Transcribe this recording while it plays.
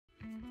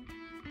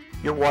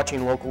You're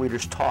watching Local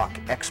Leaders Talk,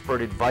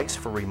 expert advice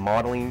for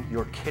remodeling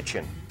your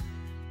kitchen.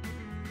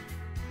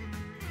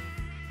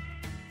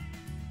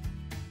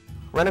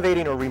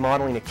 Renovating or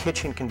remodeling a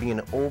kitchen can be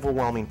an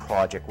overwhelming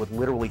project with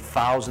literally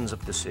thousands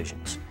of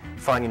decisions.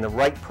 Finding the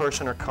right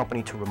person or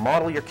company to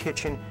remodel your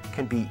kitchen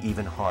can be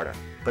even harder.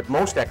 But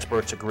most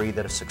experts agree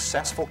that a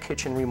successful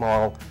kitchen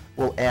remodel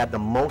will add the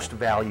most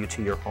value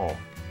to your home.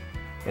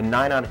 And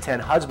 9 out of 10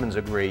 husbands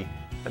agree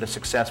that a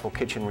successful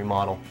kitchen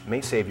remodel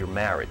may save your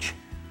marriage.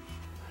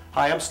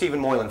 Hi, I'm Stephen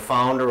Moylan,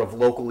 founder of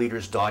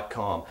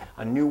LocalLeaders.com,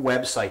 a new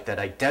website that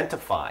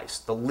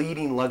identifies the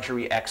leading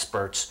luxury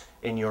experts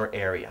in your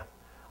area.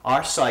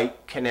 Our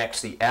site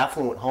connects the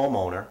affluent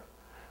homeowner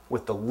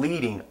with the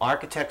leading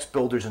architects,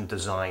 builders, and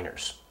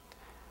designers.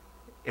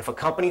 If a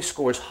company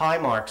scores high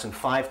marks in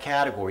 5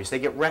 categories, they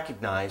get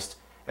recognized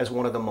as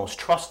one of the most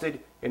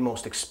trusted and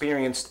most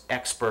experienced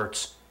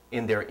experts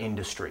in their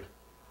industry.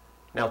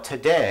 Now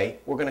today,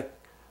 we're going to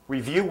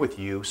review with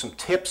you some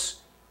tips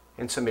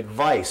and some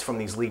advice from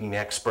these leading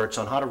experts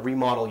on how to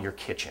remodel your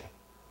kitchen.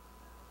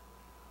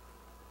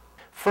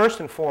 First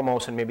and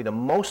foremost, and maybe the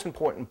most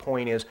important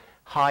point, is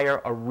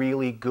hire a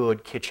really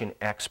good kitchen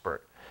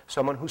expert,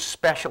 someone who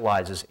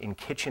specializes in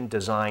kitchen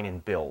design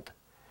and build.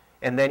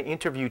 And then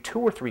interview 2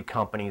 or 3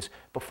 companies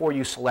before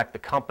you select the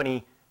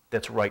company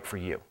that's right for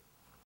you.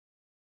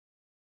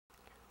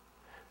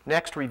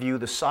 Next, review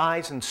the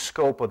size and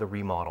scope of the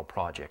remodel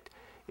project.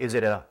 Is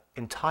it an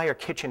entire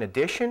kitchen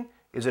addition?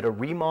 Is it a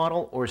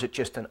remodel, or is it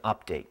just an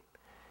update?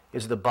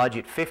 Is the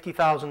budget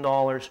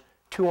 $50,000,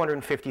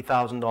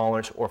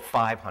 $250,000, or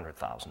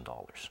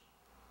 $500,000?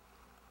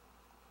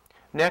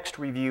 Next,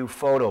 review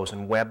photos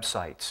and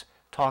websites.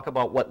 Talk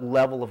about what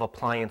level of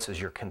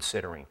appliances you're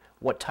considering,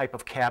 what type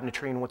of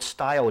cabinetry and what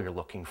style you're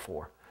looking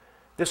for.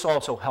 This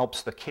also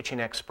helps the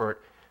kitchen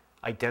expert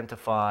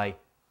identify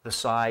the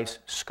size,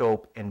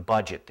 scope, and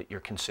budget that you're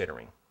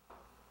considering.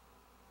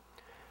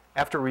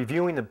 After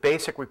reviewing the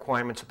basic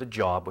requirements of the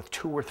job with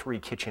 2 or 3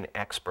 kitchen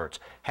experts,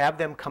 have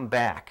them come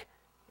back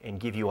and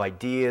give you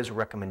ideas,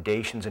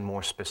 recommendations, and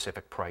more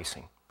specific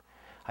pricing.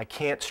 I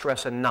can't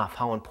stress enough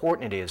how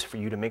important it is for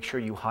you to make sure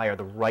you hire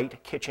the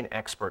right kitchen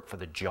expert for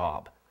the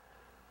job.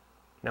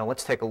 Now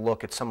let's take a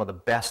look at some of the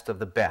best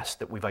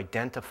that we've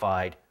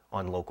identified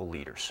on Local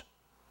Leaders.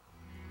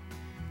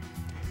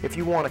 If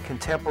you want a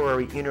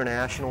contemporary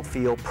international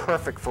feel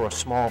perfect for a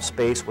small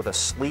space with a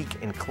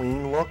sleek and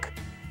clean look,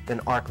 then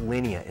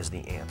Arclinia is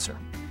the answer.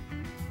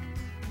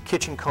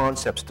 Kitchen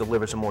Concepts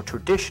delivers a more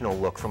traditional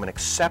look from an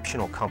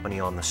exceptional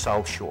company on the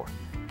South Shore.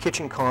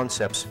 Kitchen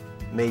Concepts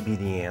may be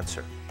the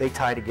answer. They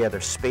tie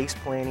together space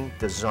planning,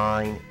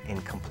 design,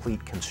 and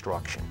complete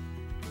construction.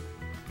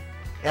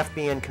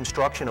 FBN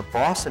Construction, a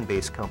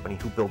Boston-based company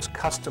who builds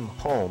custom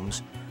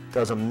homes,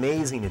 does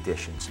amazing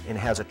additions and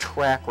has a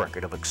track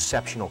record of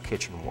exceptional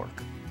kitchen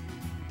work.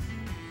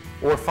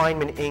 Or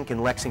Feynman Inc.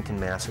 in Lexington,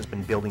 Mass. has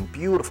been building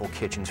beautiful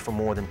kitchens for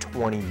more than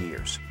 20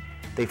 years.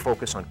 They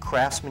focus on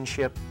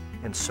craftsmanship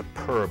and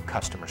superb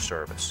customer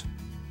service.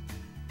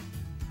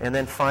 And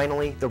then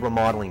finally, the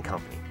Remodeling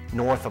Company,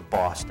 north of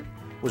Boston,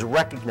 was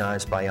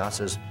recognized by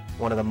us as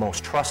one of the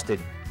most trusted,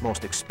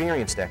 most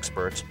experienced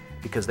experts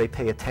because they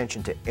pay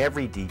attention to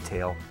every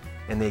detail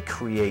and they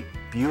create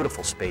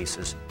beautiful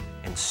spaces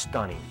and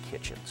stunning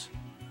kitchens.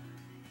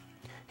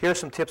 Here are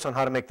some tips on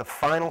how to make the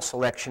final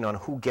selection on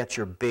who gets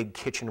your big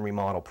kitchen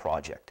remodel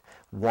project.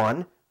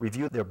 1,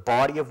 review their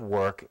body of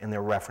work and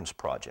their reference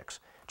projects.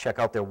 Check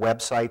out their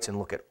websites and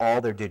look at all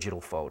their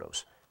digital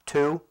photos.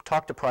 2,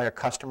 talk to prior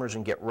customers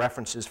and get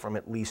references from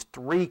at least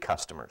 3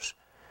 customers.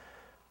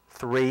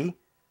 3,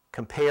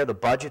 compare the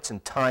budgets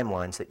and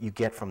timelines that you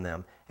get from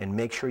them and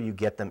make sure you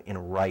get them in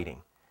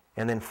writing.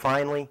 And then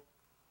finally,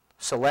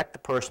 select the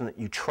person that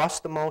you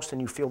trust the most and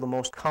you feel the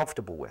most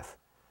comfortable with.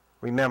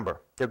 Remember,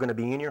 they're going to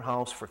be in your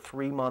house for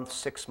 3 months,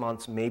 6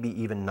 months, maybe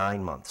even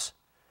 9 months.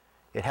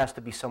 It has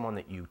to be someone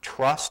that you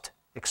trust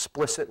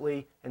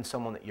explicitly and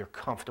someone that you're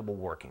comfortable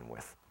working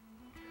with.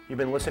 You've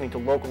been listening to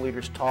Local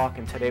Leaders Talk,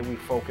 and today we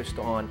focused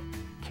on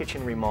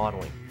kitchen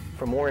remodeling.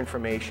 For more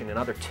information and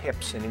other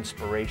tips and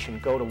inspiration,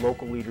 go to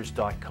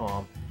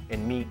localleaders.com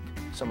and meet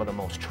some of the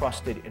most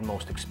trusted and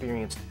most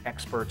experienced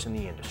experts in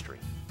the industry.